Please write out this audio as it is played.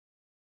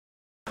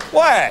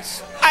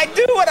What? I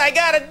do what I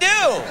gotta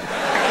do.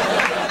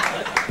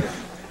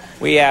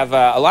 We have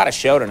a lot of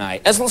show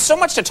tonight. There's so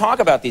much to talk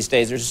about these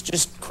days. There's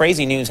just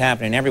crazy news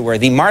happening everywhere.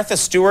 The Martha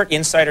Stewart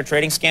insider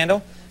trading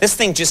scandal. This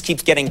thing just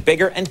keeps getting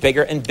bigger and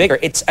bigger and bigger.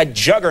 It's a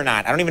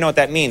juggernaut. I don't even know what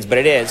that means, but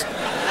it is.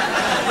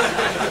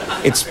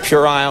 It's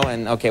puerile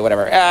and okay,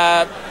 whatever.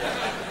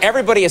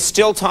 Everybody is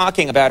still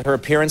talking about her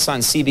appearance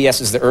on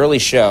CBS's The Early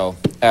Show,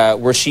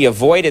 where she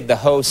avoided the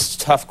host's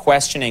tough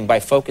questioning by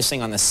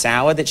focusing on the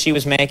salad that she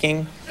was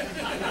making.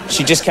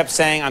 She just kept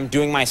saying, "I'm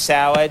doing my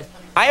salad."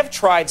 I have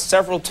tried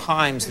several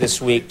times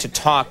this week to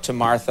talk to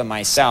Martha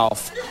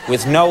myself,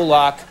 with no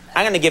luck.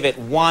 I'm going to give it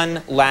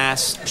one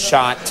last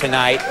shot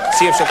tonight.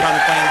 See if she'll come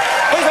clean.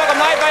 Please welcome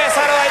live via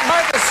satellite,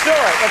 Martha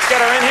Stewart. Let's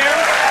get her in here.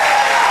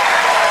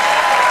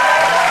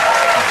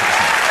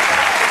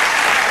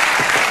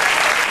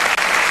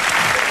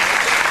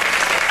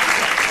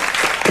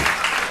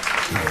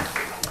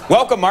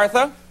 Welcome,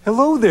 Martha.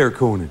 Hello there,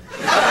 Conan.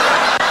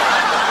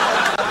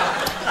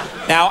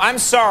 Now, I'm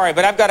sorry,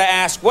 but I've got to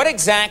ask, what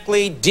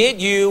exactly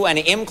did you and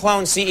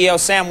ImClone CEO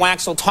Sam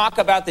Waxel talk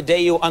about the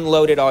day you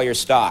unloaded all your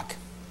stock?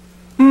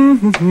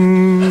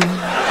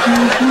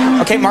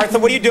 Okay, Martha,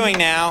 what are you doing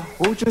now?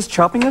 Oh, just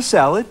chopping a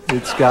salad.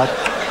 It's got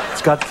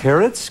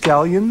carrots,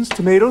 scallions,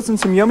 tomatoes, and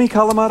some yummy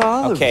Kalamata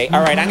olives. Okay,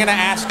 all right, I'm going to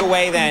ask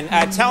away then.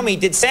 Tell me,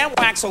 did Sam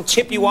Waxel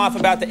tip you off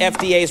about the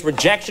FDA's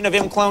rejection of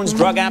ImClone's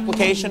drug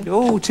application?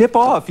 Oh, tip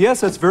off.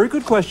 Yes, that's a very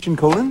good question,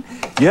 Conan.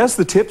 Yes,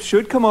 the tips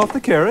should come off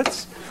the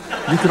carrots.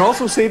 You can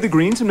also save the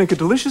greens and make a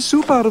delicious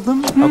soup out of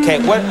them.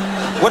 Okay,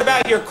 what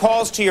about your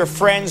calls to your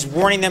friends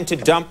warning them to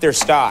dump their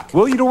stock?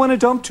 Well, you don't want to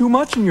dump too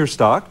much in your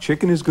stock.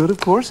 Chicken is good, of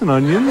course, and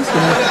onions.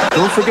 And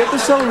don't forget the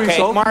celery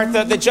salt.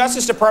 Martha, the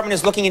Justice Department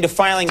is looking into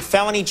filing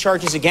felony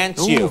charges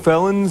against you.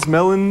 Felons,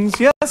 melons.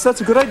 Yes,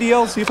 that's a good idea.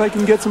 I'll see if I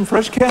can get some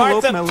fresh cantaloupe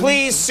Martha, melons.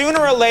 please,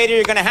 sooner or later,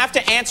 you're going to have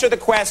to answer the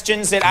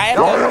questions that I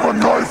have... I have a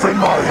knife in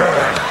my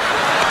hand.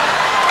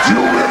 Do you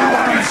really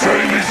want me to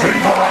say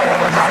anything, but I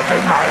have a knife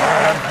in my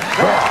hand?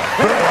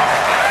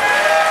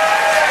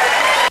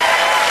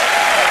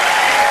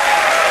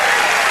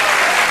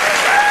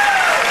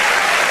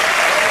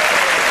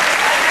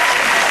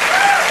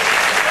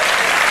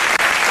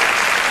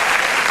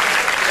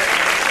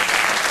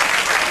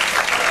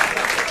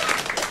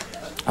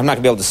 I'm not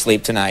going to be able to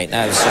sleep tonight.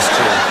 That was just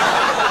too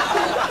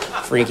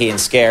freaky and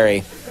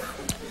scary.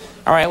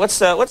 All right, let's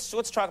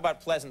talk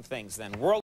about pleasant things then.